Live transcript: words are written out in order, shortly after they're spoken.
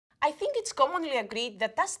I think it's commonly agreed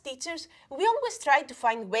that as teachers, we always try to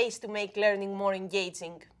find ways to make learning more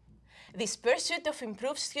engaging. This pursuit of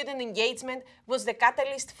improved student engagement was the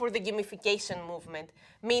catalyst for the gamification movement,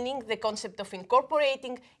 meaning the concept of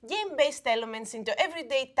incorporating game-based elements into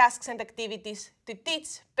everyday tasks and activities to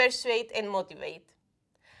teach, persuade, and motivate.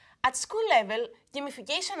 At school level,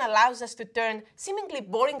 gamification allows us to turn seemingly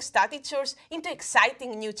boring study chores into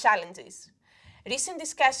exciting new challenges. Recent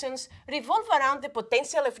discussions revolve around the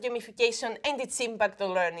potential of gamification and its impact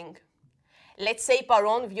on learning. Let's shape our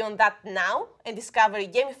own view on that now and discover a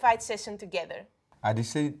gamified session together. I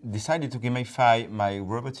decided to gamify my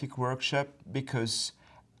robotic workshop because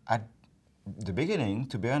at the beginning,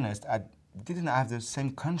 to be honest, I didn't have the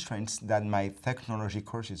same constraints that my technology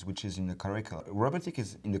courses, which is in the curriculum. Robotic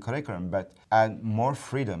is in the curriculum, but I had more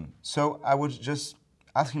freedom. So I was just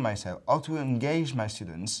asking myself how to engage my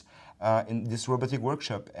students in this robotic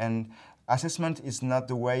workshop, and assessment is not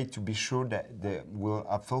the way to be sure that they will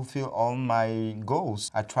fulfill all my goals.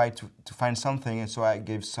 I tried to find something, and so I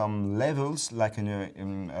gave some levels, like in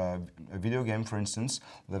a video game, for instance,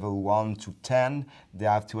 level 1 to 10, they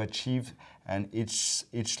have to achieve, and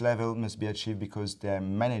each level must be achieved because they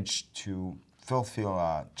managed to fulfill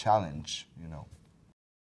a challenge, you know.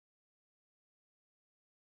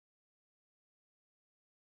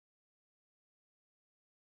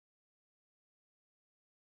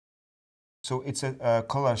 So it's a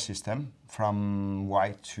color system from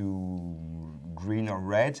white to green or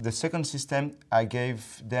red. The second system, I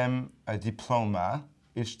gave them a diploma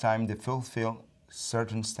each time they fulfill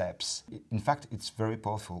certain steps. In fact, it's very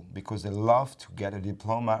powerful because they love to get a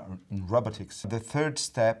diploma in robotics. The third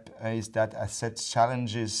step is that I set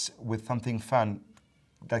challenges with something fun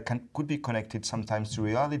that could be connected sometimes to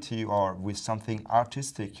reality or with something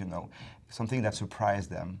artistic, you know, something that surprised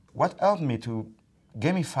them. What helped me to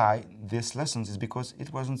gamify these lessons is because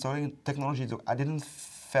it wasn't solely technology. I didn't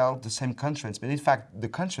felt the same constraints, but in fact, the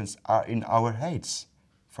constraints are in our heads,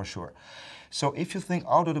 for sure. So if you think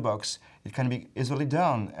out of the box, it can be easily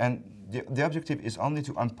done, and the objective is only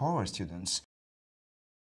to empower students.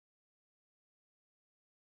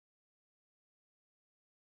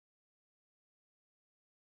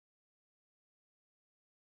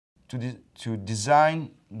 To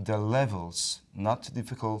design the levels, not too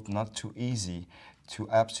difficult, not too easy, to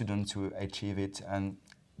help students to achieve it and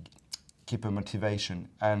keep a motivation.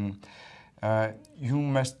 And you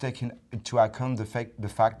must take into account the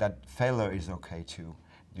fact that failure is okay too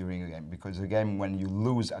during a game, because a game, when you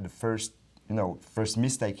lose at the first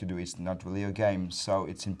mistake you do, is not really a game. So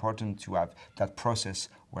it's important to have that process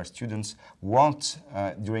where students want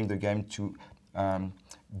during the game to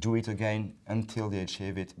do it again until they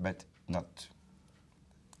achieve it, but not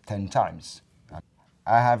 10 times.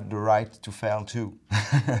 I have the right to fail too.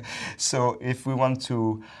 So if we want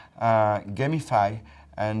to gamify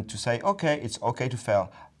and to say, okay, it's okay to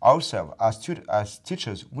fail, ourselves, as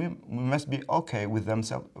teachers, we must be okay with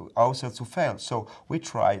ourselves to fail. So we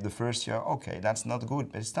try the first year, okay, that's not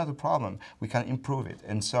good, but it's not a problem. We can improve it.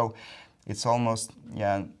 And so it's almost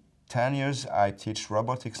 10 years I teach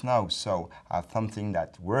robotics now, so I have something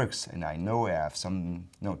that works, and I know I have some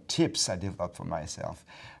tips I developed for myself.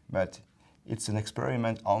 But it's an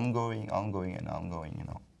experiment, ongoing, you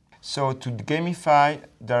know. So to gamify,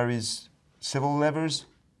 there is several levels.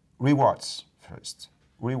 Rewards first.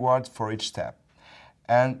 Reward for each step.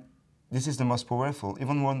 And this is the most powerful,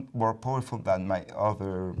 even more powerful than my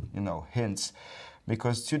other, hints,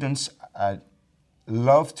 because students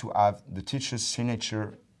love to have the teacher's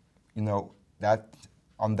signature, that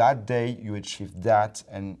on that day you achieved that,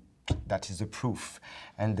 and that is the proof.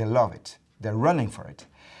 And they love it. They're running for it.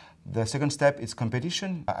 The second step is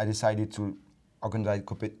competition. I decided to organize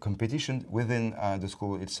competition within the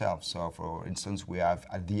school itself. So for instance, we have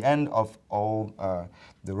at the end of all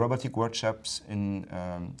the robotic workshops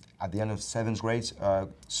at the end of 7th grade,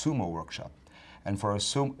 sumo workshop. And for a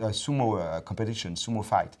sumo competition, sumo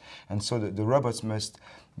fight. And so the robots must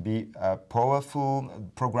be powerful,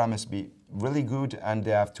 program must be really good, and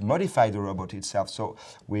they have to modify the robot itself. So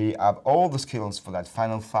we have all the skills for that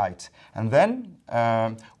final fight. And then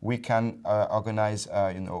we can organize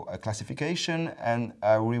a classification and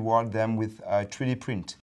reward them with a 3D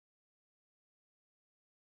print.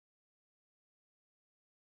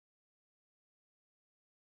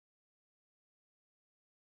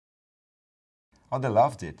 Oh, they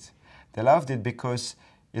loved it. They loved it because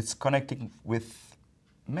it's connecting with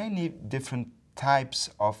many different types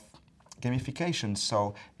of gamification.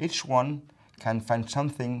 So each one can find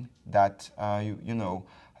something that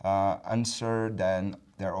answer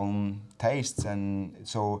their own tastes, and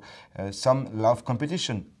so some love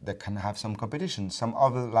competition. They can have some competition. Some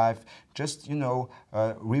other life just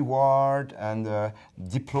reward and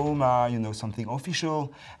diploma, something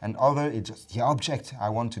official, and other it's just the object. I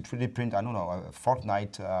want to 3D print, I don't know, a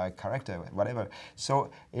Fortnite character, whatever. So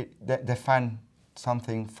they find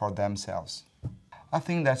something for themselves. I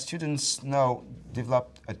think that students now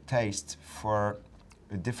develop a taste for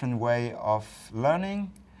a different way of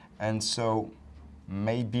learning, and so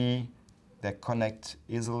maybe they connect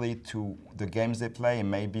easily to the games they play, and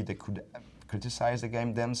maybe they could criticize the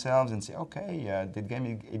game themselves and say, okay, the game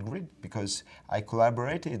is great because I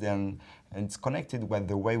collaborated, and it's connected with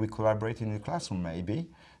the way we collaborate in the classroom maybe.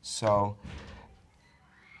 So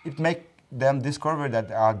it makes them discover that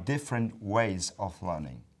there are different ways of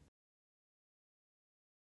learning.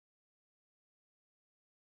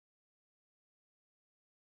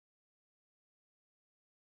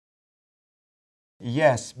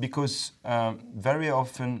 Yes, because very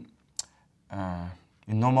often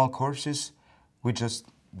in normal courses, we just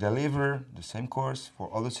deliver the same course for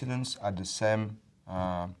all the students at the same,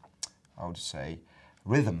 I would say,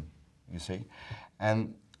 rhythm, you see.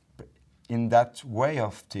 And in that way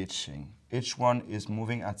of teaching, each one is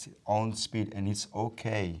moving at its own speed, and it's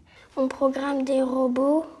okay. On programme des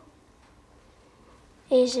robots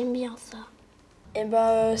et j'aime bien ça. Et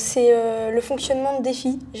c'est le fonctionnement de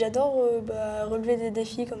défis. J'adore relever des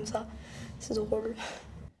défis comme ça. C'est drôle.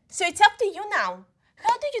 So it's up to you now.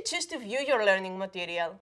 How do you choose to view your learning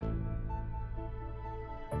material?